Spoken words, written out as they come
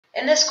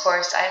In this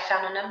course, I have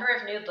found a number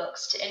of new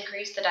books to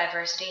increase the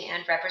diversity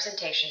and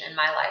representation in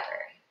my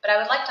library, but I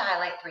would like to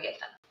highlight 3 of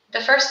them.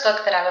 The first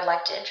book that I would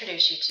like to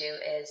introduce you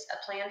to is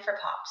A Plan for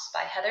Pops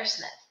by Heather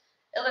Smith,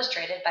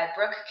 illustrated by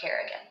Brooke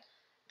Kerrigan.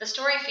 The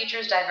story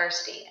features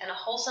diversity and a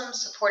wholesome,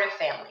 supportive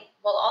family,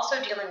 while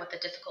also dealing with the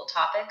difficult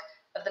topic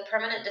of the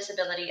permanent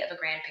disability of a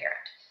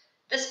grandparent.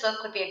 This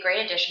book would be a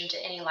great addition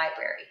to any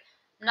library,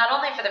 not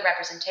only for the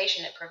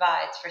representation it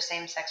provides for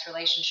same-sex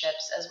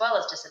relationships as well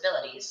as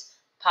disabilities.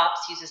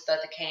 Pops uses both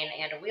a cane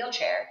and a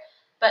wheelchair,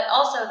 but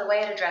also the way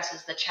it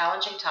addresses the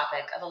challenging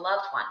topic of a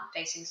loved one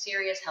facing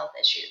serious health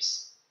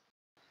issues.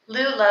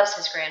 Lou loves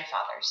his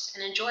grandfathers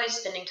and enjoys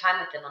spending time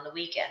with them on the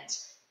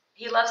weekends.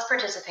 He loves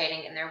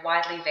participating in their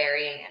widely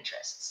varying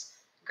interests.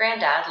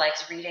 Granddad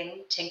likes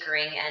reading,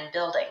 tinkering, and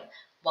building,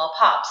 while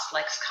Pops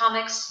likes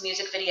comics,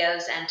 music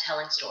videos, and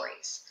telling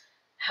stories.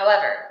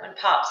 However, when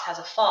Pops has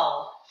a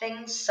fall,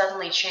 things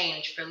suddenly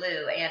change for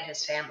Lou and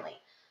his family.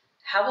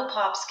 How will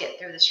Pops get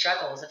through the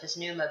struggles of his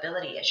new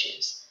mobility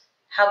issues?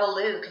 How will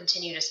Lou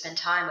continue to spend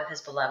time with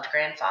his beloved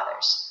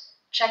grandfathers?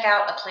 Check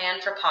out A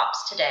Plan for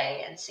Pops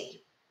today and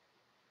see.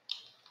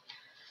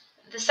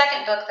 The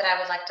second book that I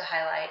would like to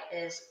highlight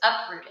is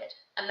Uprooted,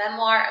 a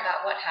memoir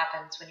about what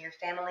happens when your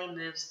family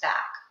moves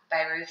back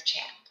by Ruth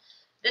Chan.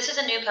 This is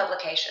a new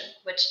publication,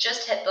 which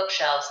just hit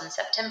bookshelves in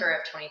September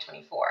of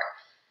 2024.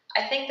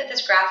 I think that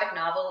this graphic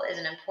novel is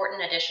an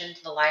important addition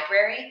to the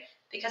library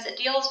because it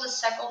deals with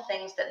several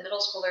things that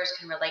middle schoolers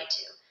can relate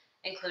to,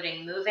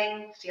 including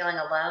moving, feeling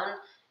alone,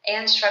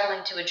 and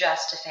struggling to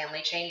adjust to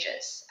family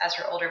changes, as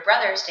her older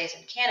brother stays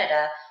in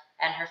Canada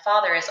and her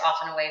father is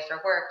often away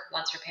for work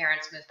once her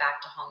parents move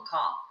back to Hong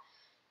Kong.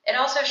 It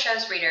also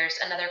shows readers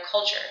another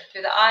culture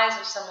through the eyes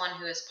of someone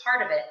who is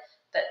part of it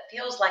but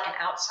feels like an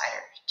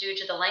outsider due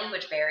to the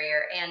language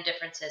barrier and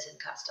differences in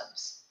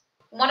customs.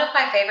 One of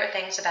my favorite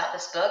things about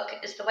this book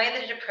is the way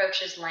that it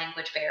approaches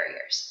language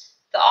barriers.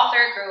 The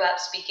author grew up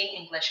speaking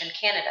English in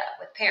Canada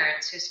with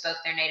parents who spoke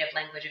their native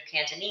language of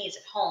Cantonese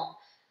at home,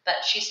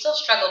 but she still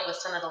struggled with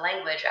some of the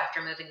language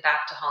after moving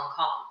back to Hong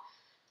Kong.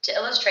 To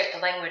illustrate the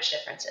language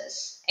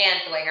differences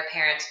and the way her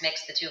parents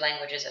mixed the 2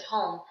 languages at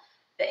home,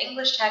 the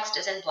English text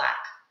is in black,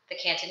 the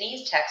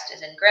Cantonese text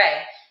is in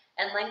gray,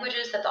 and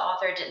languages that the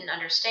author didn't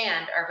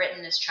understand are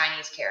written as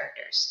Chinese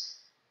characters.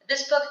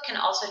 This book can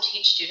also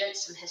teach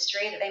students some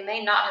history that they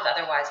may not have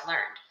otherwise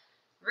learned.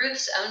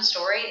 Ruth's own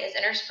story is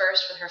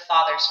interspersed with her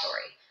father's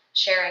story,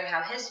 sharing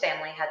how his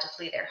family had to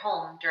flee their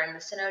home during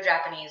the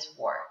Sino-Japanese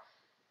War.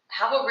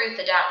 How will Ruth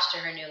adapt to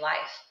her new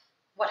life?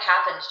 What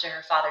happened to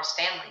her father's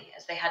family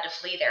as they had to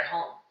flee their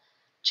home?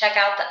 Check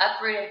out the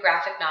Uprooted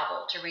graphic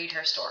novel to read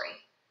her story.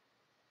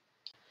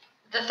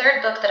 The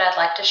third book that I'd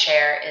like to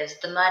share is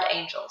The Mud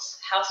Angels,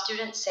 How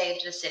Students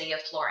Saved the City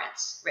of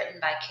Florence, written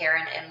by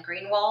Karen M.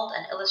 Greenwald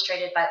and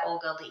illustrated by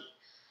Olga Lee.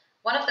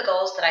 One of the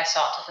goals that I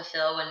sought to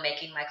fulfill when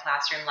making my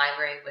classroom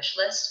library wish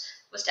list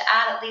was to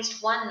add at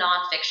least one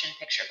nonfiction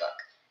picture book,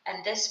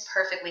 and this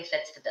perfectly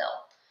fits the bill.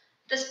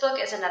 This book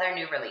is another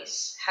new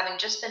release, having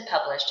just been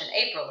published in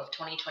April of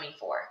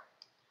 2024.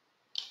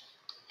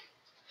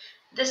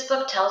 This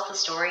book tells the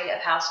story of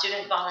how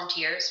student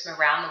volunteers from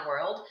around the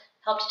world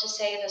helped to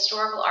save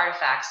historical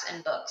artifacts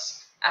and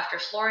books after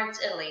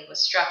Florence, Italy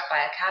was struck by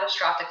a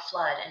catastrophic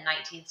flood in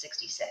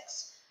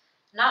 1966.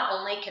 Not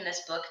only can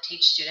this book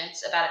teach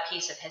students about a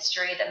piece of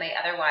history that may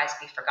otherwise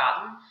be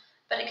forgotten,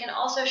 but it can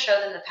also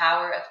show them the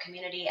power of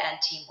community and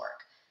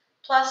teamwork.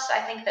 Plus, I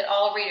think that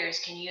all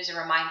readers can use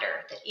a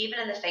reminder that even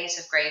in the face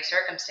of grave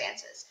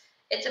circumstances,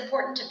 it's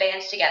important to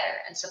band together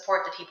and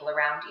support the people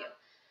around you.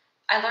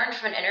 I learned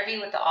from an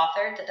interview with the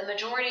author that the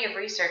majority of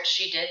research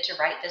she did to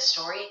write this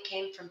story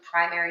came from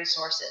primary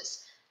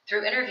sources,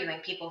 through interviewing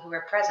people who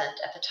were present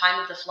at the time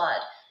of the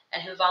flood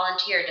and who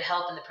volunteered to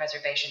help in the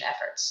preservation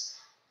efforts.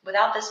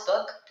 Without this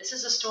book, this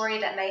is a story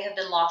that may have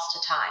been lost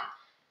to time,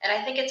 and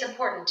I think it's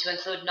important to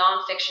include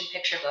nonfiction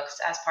picture books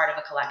as part of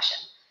a collection.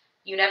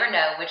 You never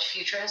know which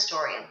future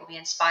historian will be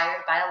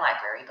inspired by a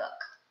library book.